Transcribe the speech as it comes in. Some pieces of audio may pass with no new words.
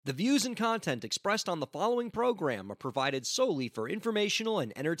The views and content expressed on the following program are provided solely for informational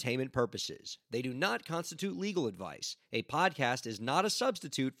and entertainment purposes. They do not constitute legal advice. A podcast is not a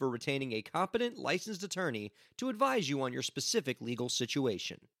substitute for retaining a competent, licensed attorney to advise you on your specific legal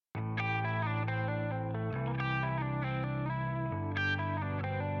situation.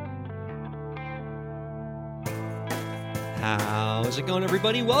 How's it going,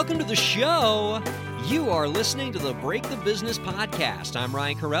 everybody? Welcome to the show. You are listening to the Break the Business podcast. I'm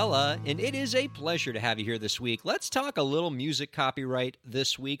Ryan Carella, and it is a pleasure to have you here this week. Let's talk a little music copyright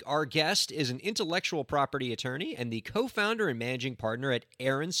this week. Our guest is an intellectual property attorney and the co-founder and managing partner at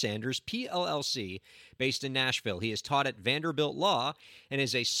Aaron Sanders, PLLC, based in Nashville. He has taught at Vanderbilt Law and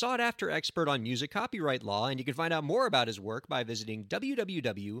is a sought-after expert on music copyright law, and you can find out more about his work by visiting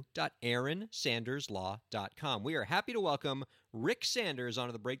www.aaronsanderslaw.com. We are happy to welcome Rick Sanders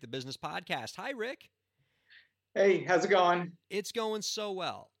onto the Break the Business podcast. Hi, Rick. Hey, how's it going? It's going so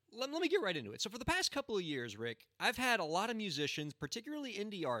well. Let me get right into it. So for the past couple of years, Rick, I've had a lot of musicians, particularly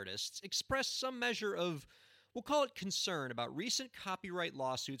indie artists, express some measure of, we'll call it concern about recent copyright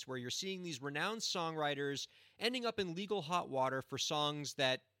lawsuits where you're seeing these renowned songwriters ending up in legal hot water for songs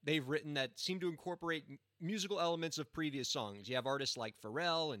that they've written that seem to incorporate musical elements of previous songs. You have artists like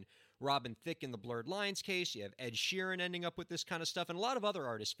Pharrell and Robin Thicke in the Blurred Lines case. You have Ed Sheeran ending up with this kind of stuff, and a lot of other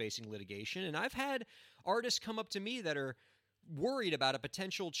artists facing litigation. And I've had artists come up to me that are worried about a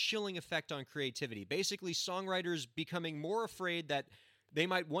potential chilling effect on creativity. Basically, songwriters becoming more afraid that they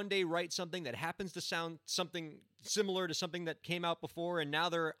might one day write something that happens to sound something similar to something that came out before, and now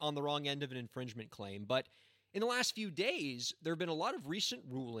they're on the wrong end of an infringement claim. But in the last few days, there have been a lot of recent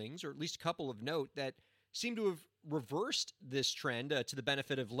rulings, or at least a couple of note, that seem to have reversed this trend to the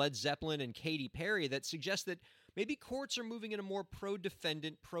benefit of Led Zeppelin and Katy Perry, that suggests that maybe courts are moving in a more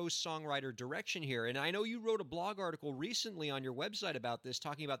pro-defendant, pro-songwriter direction here. And I know you wrote a blog article recently on your website about this,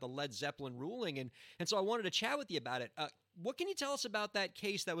 talking about the Led Zeppelin ruling, and so I wanted to chat with you about it. What can you tell us about that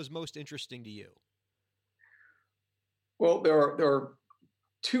case that was most interesting to you? Well, there are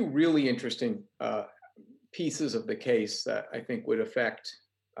two really interesting pieces of the case that I think would affect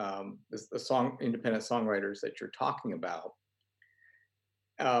the independent songwriters that you're talking about.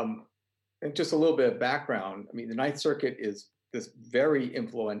 And just a little bit of background. I mean, the Ninth Circuit is this very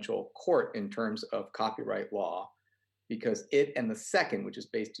influential court in terms of copyright law, because it and the Second, which is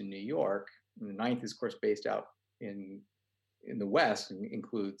based in New York, and the Ninth is, of course, based out in the West and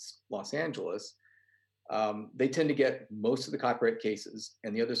includes Los Angeles. They tend to get most of the copyright cases,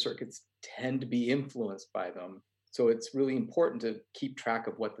 and the other circuits tend to be influenced by them. So it's really important to keep track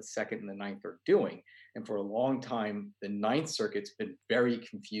of what the Second and the Ninth are doing. And for a long time, the Ninth Circuit's been very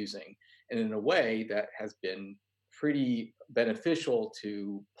confusing, and in a way that has been pretty beneficial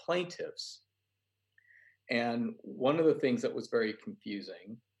to plaintiffs. And one of the things that was very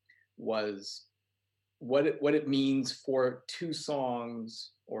confusing was what it means for two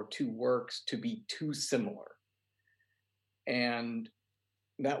songs or two works to be too similar. And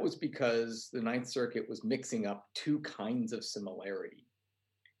that was because the Ninth Circuit was mixing up two kinds of similarity.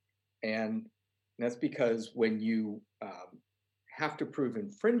 And that's because when you have to prove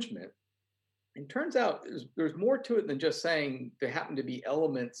infringement, it turns out there's more to it than just saying there happen to be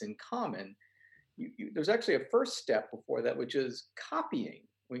elements in common. There's actually a first step before that, which is copying.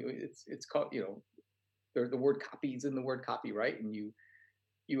 It's called, the word copy is in the word copyright, and you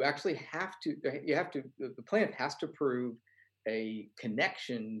actually the plaintiff has to prove a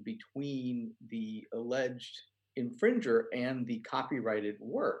connection between the alleged infringer and the copyrighted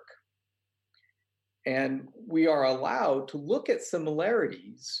work. And we are allowed to look at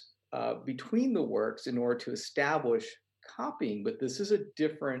similarities between the works in order to establish copying, but this is a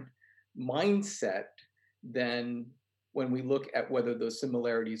different mindset than when we look at whether those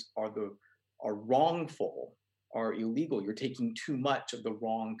similarities are wrongful or illegal. You're taking too much of the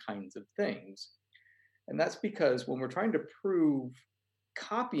wrong kinds of things. And that's because when we're trying to prove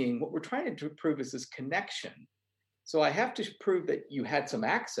copying, what we're trying to prove is this connection. So I have to prove that you had some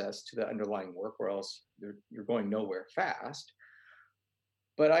access to the underlying work, or else you're going nowhere fast.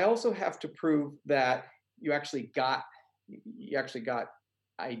 But I also have to prove that you actually got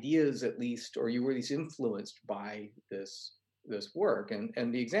ideas, at least, or you were at least influenced by this work.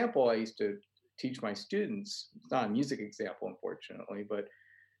 And the example I used to teach my students, it's not a music example, unfortunately, but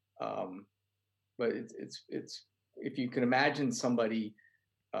it's if you can imagine somebody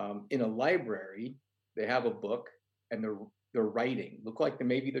in a library, they have a book and they're writing. Look like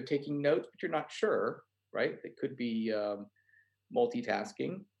maybe they're taking notes, but you're not sure, right? They could be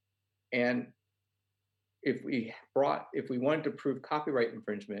multitasking. And if we wanted to prove copyright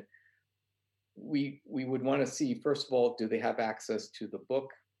infringement, we would want to see, first of all, do they have access to the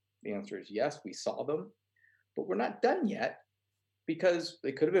book The answer is yes, we saw them, but we're not done yet because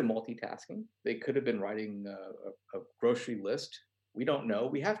they could have been multitasking. They could have been writing a grocery list. We don't know.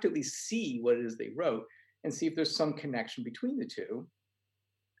 We have to at least see what it is they wrote and see if there's some connection between the two.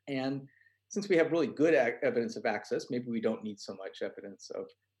 And since we have really good evidence of access, maybe we don't need so much evidence of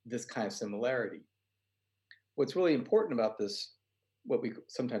this kind of similarity. What's really important about this, what we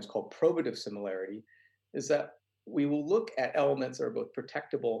sometimes call probative similarity, is that we will look at elements that are both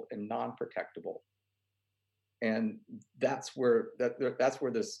protectable and non-protectable, and that's where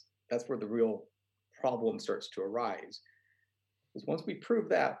the real problem starts to arise. Because once we prove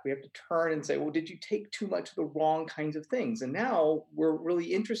that, we have to turn and say, well, did you take too much of the wrong kinds of things? And now we're really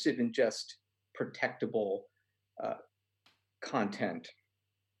interested in just protectable content.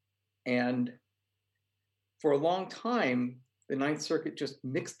 And for a long time, the Ninth Circuit just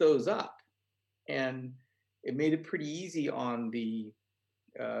mixed those up, and it made it pretty easy on the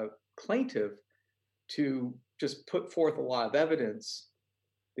plaintiff to just put forth a lot of evidence.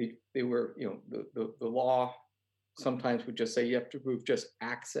 They were, the law sometimes would just say you have to prove just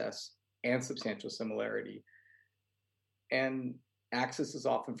access and substantial similarity. And access is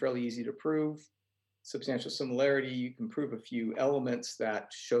often fairly easy to prove. Substantial similarity, you can prove a few elements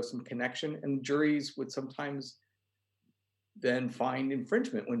that show some connection, and juries would sometimes then find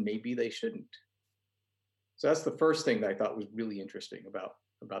infringement when maybe they shouldn't. So that's the first thing that I thought was really interesting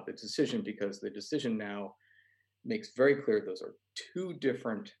about the decision, because the decision now makes very clear those are two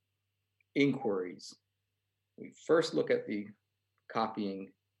different inquiries. We first look at the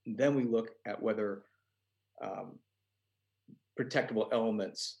copying, then we look at whether protectable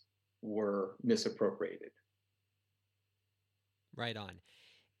elements were misappropriated. Right on.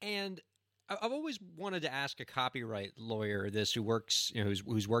 And I've always wanted to ask a copyright lawyer this, who works,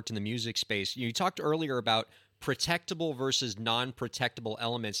 who's worked in the music space. You talked earlier about protectable versus non-protectable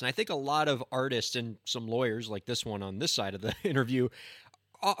elements, and I think a lot of artists and some lawyers, like this one on this side of the interview,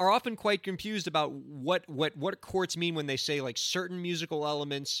 are often quite confused about what courts mean when they say, like, certain musical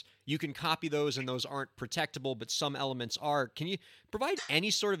elements, you can copy those and those aren't protectable, but some elements are. Can you provide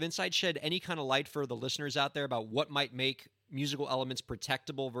any sort of insight, shed any kind of light for the listeners out there about what might make musical elements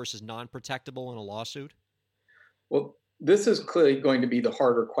protectable versus non-protectable in a lawsuit? Well, this is clearly going to be the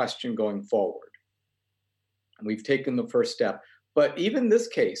harder question going forward. And we've taken the first step. But even this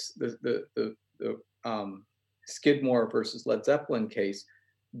case, the Skidmore versus Led Zeppelin case,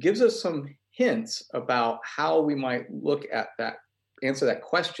 gives us some hints about how we might look at that, answer that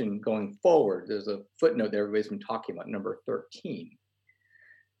question going forward. There's a footnote that everybody's been talking about, number 13.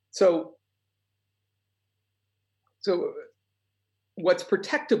 So what's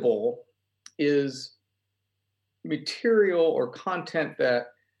protectable is material or content that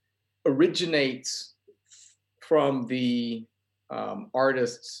originates from the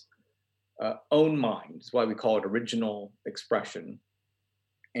artist's own mind. That's why we call it original expression.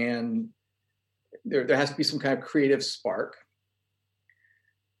 And there has to be some kind of creative spark.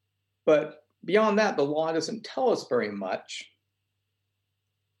 But beyond that, the law doesn't tell us very much.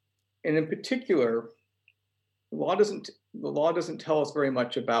 And in particular, the law doesn't tell us very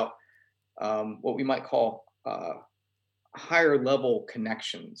much about what we might call higher level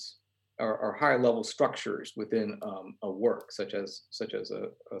connections or higher level structures within a work, such as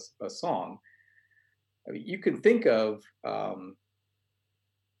a song. I mean, you can think of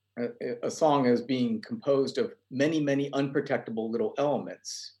a song as being composed of many unprotectable little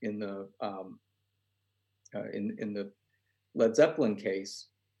elements. In the Led Zeppelin case,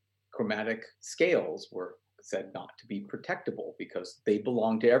 chromatic scales were said not to be protectable because they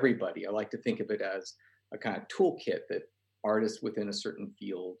belong to everybody. I like to think of it as a kind of toolkit that artists within a certain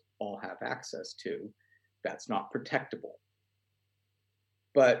field all have access to. That's not protectable.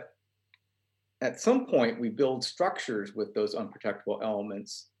 But at some point, we build structures with those unprotectable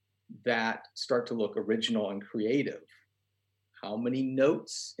elements that start to look original and creative. How many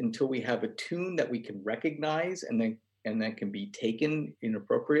notes until we have a tune that we can recognize and then can be taken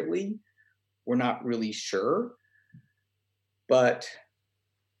inappropriately? We're not really sure. But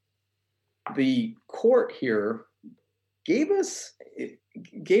the court here gave us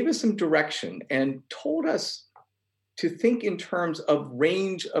some direction and told us to think in terms of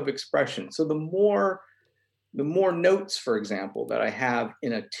range of expression. So the more notes, for example, that I have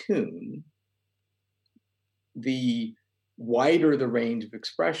in a tune, the wider the range of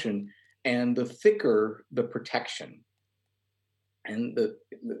expression and the thicker the protection. And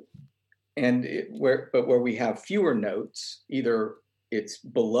where we have fewer notes, either it's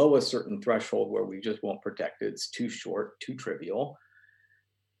below a certain threshold where we just won't protect it, it's too short, too trivial.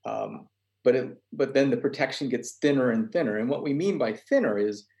 But then the protection gets thinner and thinner. And what we mean by thinner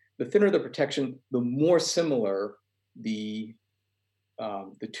is the thinner the protection, the more similar the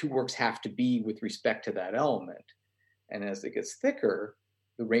two works have to be with respect to that element. And as it gets thicker,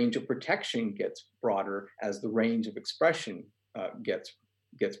 the range of protection gets broader as the range of expression gets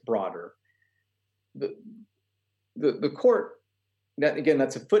broader. The court, that again,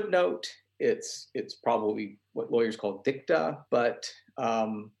 that's a footnote. It's probably what lawyers call dicta, but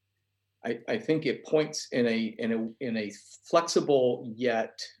I think it points in a flexible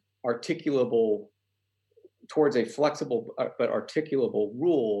yet articulable towards a flexible but articulable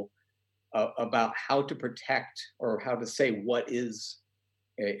rule about how to protect or how to say what is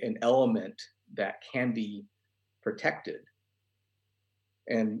an element that can be protected.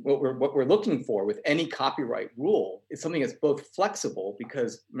 And what we're looking for with any copyright rule is something that's both flexible,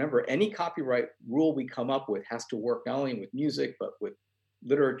 because remember, any copyright rule we come up with has to work not only with music, but with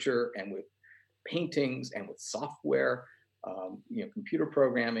literature and with paintings and with software, computer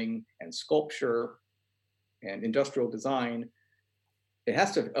programming and sculpture and industrial design. It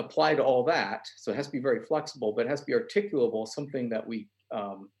has to apply to all that. So it has to be very flexible, but it has to be articulable, something that we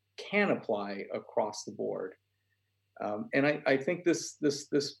can apply across the board. And I think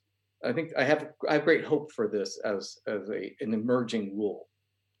I think I have great hope for this as an emerging rule.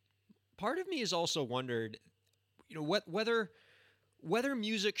 Part of me has also wondered, whether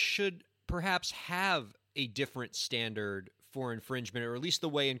music should perhaps have a different standard for infringement, or at least the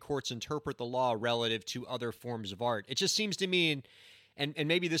way in courts interpret the law relative to other forms of art. It just seems to me, and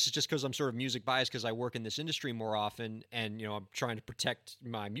maybe this is just because I'm sort of music biased because I work in this industry more often, and I'm trying to protect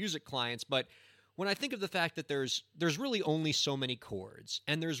my music clients, but when I think of the fact that there's really only so many chords,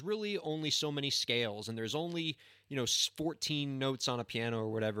 and there's really only so many scales, and there's only 14 notes on a piano or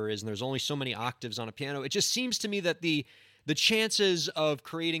whatever it is, and there's only so many octaves on a piano, it just seems to me that the chances of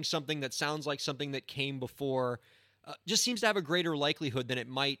creating something that sounds like something that came before just seems to have a greater likelihood than it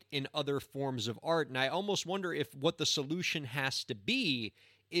might in other forms of art. And I almost wonder if what the solution has to be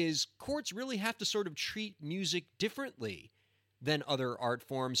is courts really have to sort of treat music differently than other art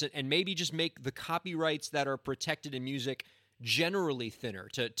forms, and maybe just make the copyrights that are protected in music generally thinner,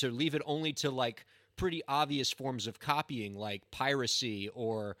 to leave it only to like pretty obvious forms of copying like piracy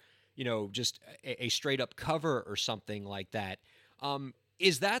or just a straight up cover or something like that.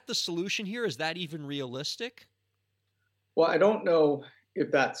 Is that the solution here? Is that even realistic? Well, I don't know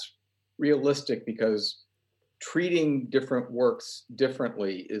if that's realistic, because treating different works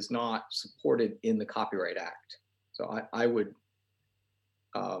differently is not supported in the Copyright Act. So I would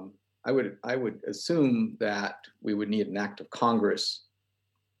assume that we would need an act of Congress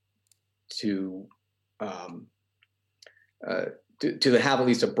to have at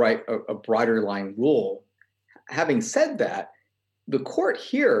least a brighter line rule. Having said that, the court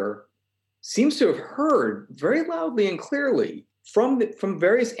here seems to have heard very loudly and clearly from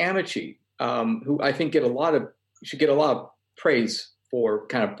various amici, who I think should get a lot of praise for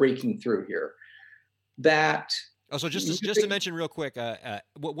kind of breaking through here. That so just to mention real quick,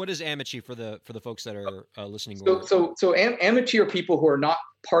 what is amici for the folks that are listening? So amici are people who are not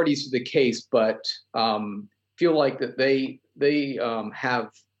parties to the case, but feel like that they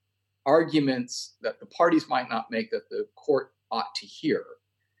have arguments that the parties might not make that the court ought to hear.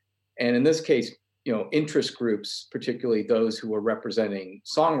 And in this case, interest groups, particularly those who are representing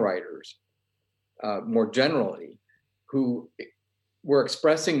songwriters more generally, who were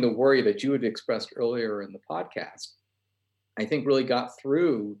expressing the worry that you had expressed earlier in the podcast, I think really got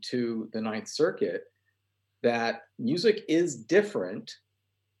through to the Ninth Circuit that music is different.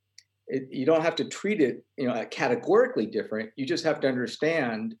 You don't have to treat it, categorically different. You just have to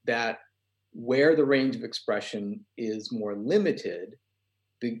understand that where the range of expression is more limited,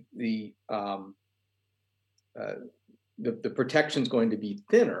 the protection is going to be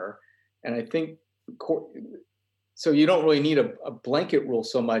thinner. And I think so you don't really need a blanket rule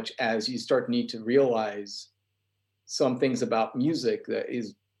so much as you start to need to realize some things about music that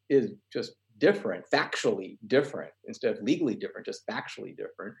is just different, factually different, instead of legally different, just factually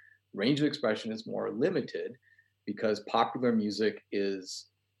different. Range of expression is more limited because popular music is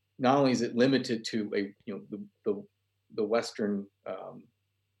not only is it limited to the Western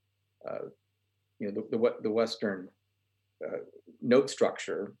the Western note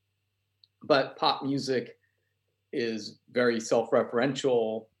structure, but pop music is very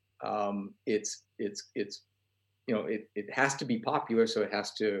self-referential. It has to be popular, so it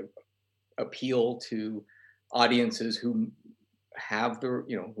has to appeal to audiences who have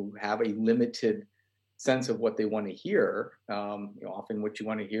who have a limited sense of what they want to hear. Often what you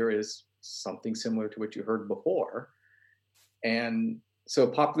want to hear is something similar to what you heard before. And so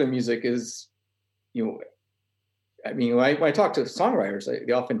popular music is, I mean, when I talk to songwriters,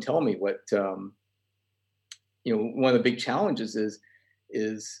 they often tell me what, one of the big challenges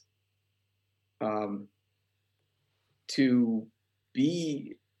is um, to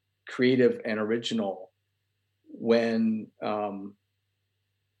be creative and original when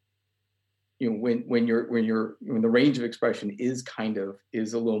when the range of expression is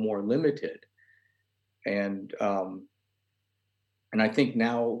a little more limited, and I think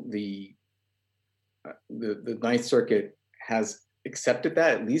now the Ninth Circuit has accepted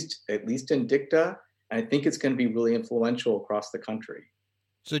that, at least in dicta, and I think it's going to be really influential across the country.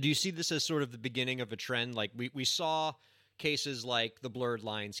 So do you see this as sort of the beginning of a trend? Like we saw cases like the Blurred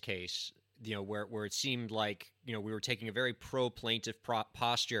Lines case, where it seemed like, we were taking a very pro-plaintiff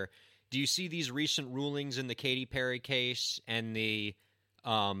posture. Do you see these recent rulings in the Katy Perry case and the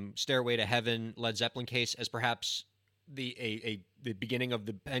Stairway to Heaven Led Zeppelin case as perhaps the beginning of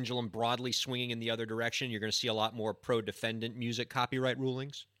the pendulum broadly swinging in the other direction? You're going to see a lot more pro-defendant music copyright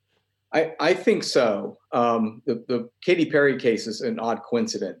rulings? I think so. The Katy Perry case is an odd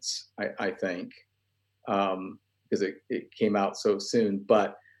coincidence, I think, because it came out so soon.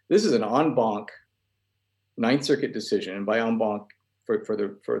 But this is an en banc Ninth Circuit decision, and by en banc for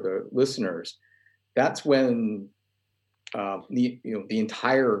the listeners, that's when the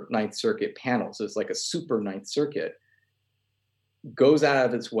entire Ninth Circuit panel, so it's like a super Ninth Circuit, goes out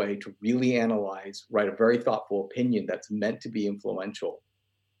of its way to really analyze, write a very thoughtful opinion that's meant to be influential.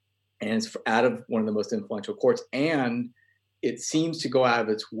 And it's out of one of the most influential courts. And it seems to go out of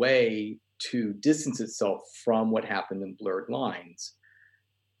its way to distance itself from what happened in Blurred Lines.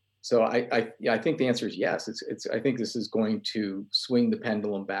 So I think the answer is yes. I think this is going to swing the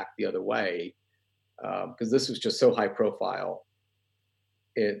pendulum back the other way, because this was just so high profile.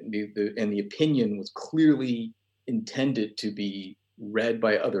 And the opinion was clearly intended to be read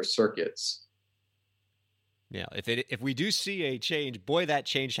by other circuits. Yeah, if we do see a change, boy, that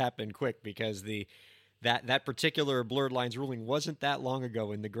change happened quick, because that particular Blurred Lines ruling wasn't that long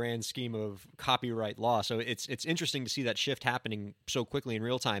ago in the grand scheme of copyright law. So it's interesting to see that shift happening so quickly in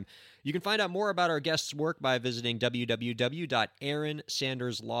real time. You can find out more about our guest's work by visiting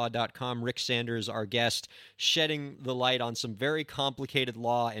www.aaronsanderslaw.com. Rick Sanders, our guest, shedding the light on some very complicated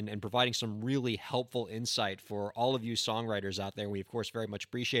law and providing some really helpful insight for all of you songwriters out there. We, of course, very much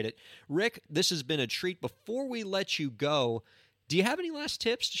appreciate it. Rick, this has been a treat. Before we let you go, do you have any last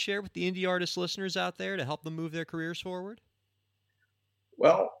tips to share with the indie artist listeners out there to help them move their careers forward?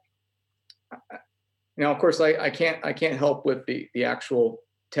 Well, of course, I can't help with the actual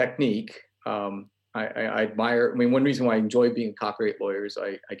technique. I admire. I mean, one reason why I enjoy being a copyright lawyer is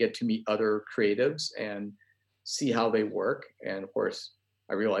I get to meet other creatives and see how they work. And of course,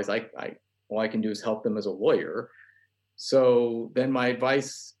 I realize all I can do is help them as a lawyer. So then my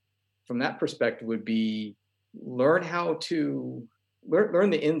advice from that perspective would be, learn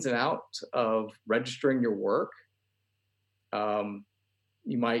the ins and outs of registering your work. You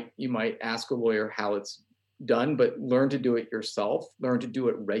might ask a lawyer how it's done, but learn to do it yourself. Learn to do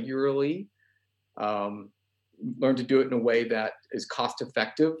it regularly. Learn to do it in a way that is cost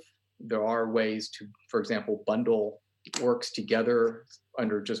effective. There are ways to, for example, bundle works together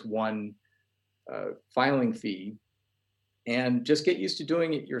under just one filing fee, and just get used to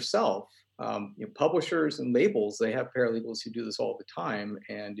doing it yourself. Publishers and labels, they have paralegals who do this all the time.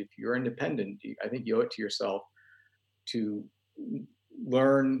 And if you're independent, I think you owe it to yourself to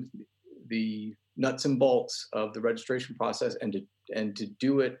learn the nuts and bolts of the registration process and to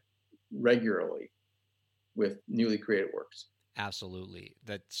do it regularly with newly created works. Absolutely.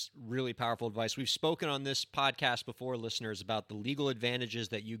 That's really powerful advice. We've spoken on this podcast before, listeners, about the legal advantages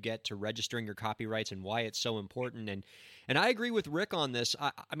that you get to registering your copyrights and why it's so important. And I agree with Rick on this.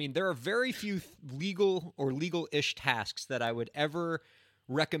 I mean, there are very few legal or legal-ish tasks that I would ever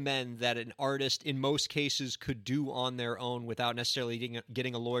recommend that an artist, in most cases, could do on their own without necessarily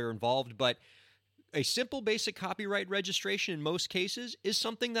getting a lawyer involved. But a simple basic copyright registration in most cases is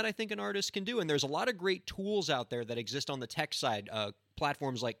something that I think an artist can do. And there's a lot of great tools out there that exist on the tech side,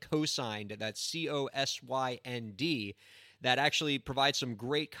 platforms like Cosigned, that's COSYND, that actually provide some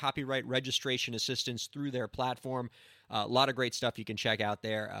great copyright registration assistance through their platform. A lot of great stuff you can check out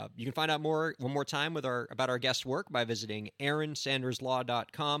there. You can find out more one more time about our guest's work by visiting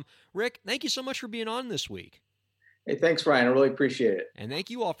aaronsanderslaw.com. Rick, thank you so much for being on this week. Hey, thanks, Ryan. I really appreciate it. And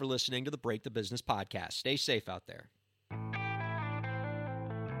thank you all for listening to the Break the Business podcast. Stay safe out there.